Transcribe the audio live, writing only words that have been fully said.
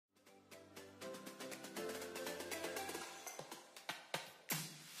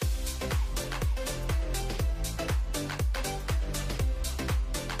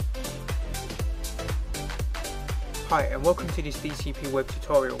Hi and welcome to this DCP web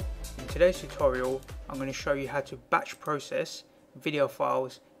tutorial. In today's tutorial I'm going to show you how to batch process video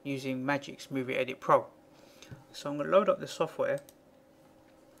files using Magix Movie Edit Pro. So I'm going to load up the software,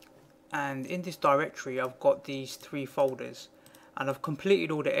 and in this directory I've got these three folders, and I've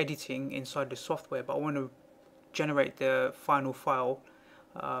completed all the editing inside the software, but I want to generate the final file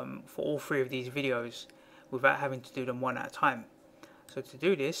for all three of these videos without having to do them one at a time. So to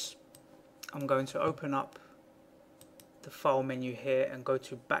do this I'm going to open up the file menu here and go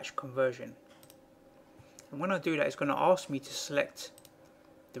to batch conversion, and when I do that it's going to ask me to select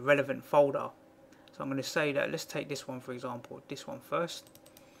the relevant folder. So I'm going to say that let's take this one for example, this one first,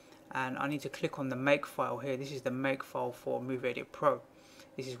 and I need to click on the make file here. This is the make file for Movie Edit Pro.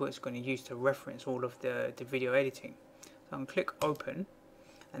 This is what it's going to use to reference all of the video editing. So I'm going to click open,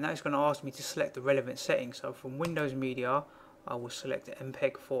 and now it's going to ask me to select the relevant settings. So from Windows Media I will select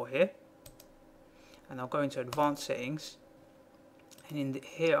MPEG-4 here, and I'll go into advanced settings, and in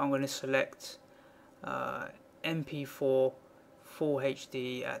here I'm going to select MP4 Full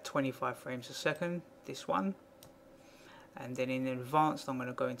HD at 25 frames a second, this one. And then in advanced I'm going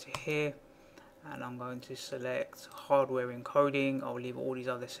to go into here and I'm going to select hardware encoding. I'll leave all these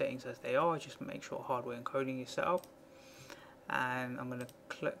other settings as they are, just make sure hardware encoding is set up, and I'm going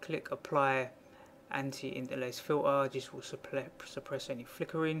to click apply anti-interlace filter. This will suppress any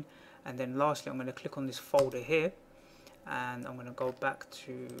flickering. And then lastly I'm going to click on this folder here, and I'm going to go back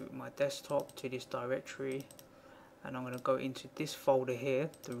to my desktop to this directory, and I'm going to go into this folder here,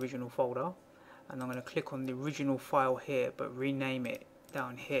 the original folder, and I'm going to click on the original file here but rename it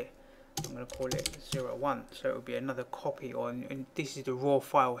down here. I'm going to call it 01, so it will be another copy, and this is the raw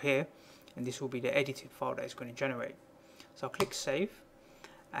file here, and this will be the edited file that it's going to generate. So I'll click save,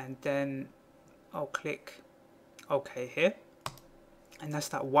 and then I'll click OK here, and that's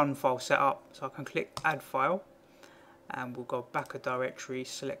that one file set up. So I can click add file, and we'll go back a directory,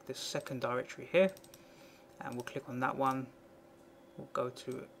 select the second directory here, and we'll click on that one. We'll go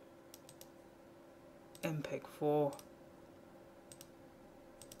to MPEG-4,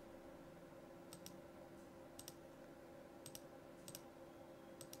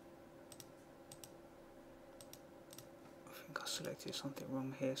 I think I selected something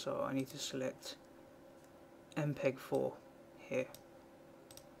wrong here, so I need to select MPEG-4 here,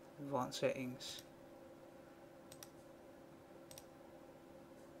 advanced settings.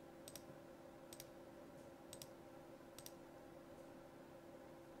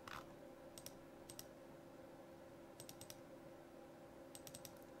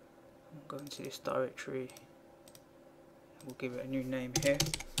 Go into this directory, we'll give it a new name here,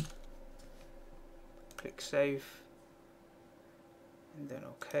 click save, and then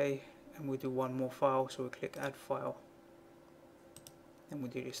OK, and we'll do one more file, so we'll click add file, and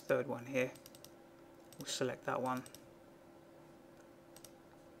we'll do this third one here. We'll select that one,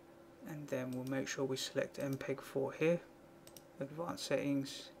 and then we'll make sure we select MPEG-4 here, advanced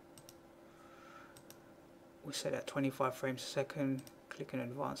settings. We'll set at 25 frames a second, click in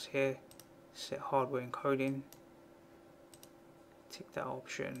advanced here, set hardware encoding, tick that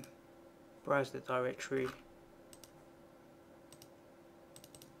option, browse the directory,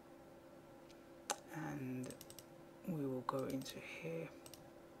 and we will go into here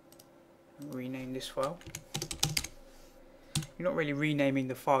and rename this file. You're not really renaming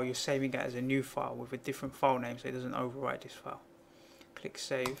the file, you're saving it as a new file with a different file name so it doesn't overwrite this file. Click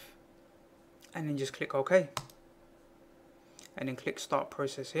save, and then just click OK, and then click start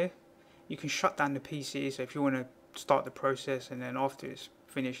process here. You can shut down the PC, so if you want to start the process and then after it's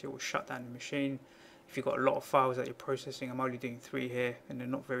finished it will shut down the machine. If you've got a lot of files that you're processing, I'm only doing 3 here and they're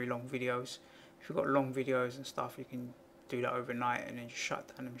not very long videos. If you've got long videos and stuff, you can do that overnight and then just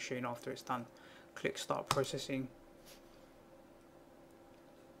shut down the machine after it's done. Click start processing,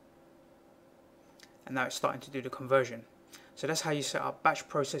 and now it's starting to do the conversion. So that's how you set up batch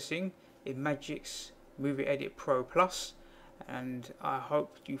processing in Magix Movie Edit Pro Plus, and I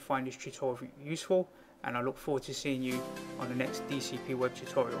hope you find this tutorial useful, and I look forward to seeing you on the next DCP web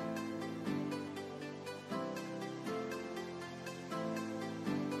tutorial.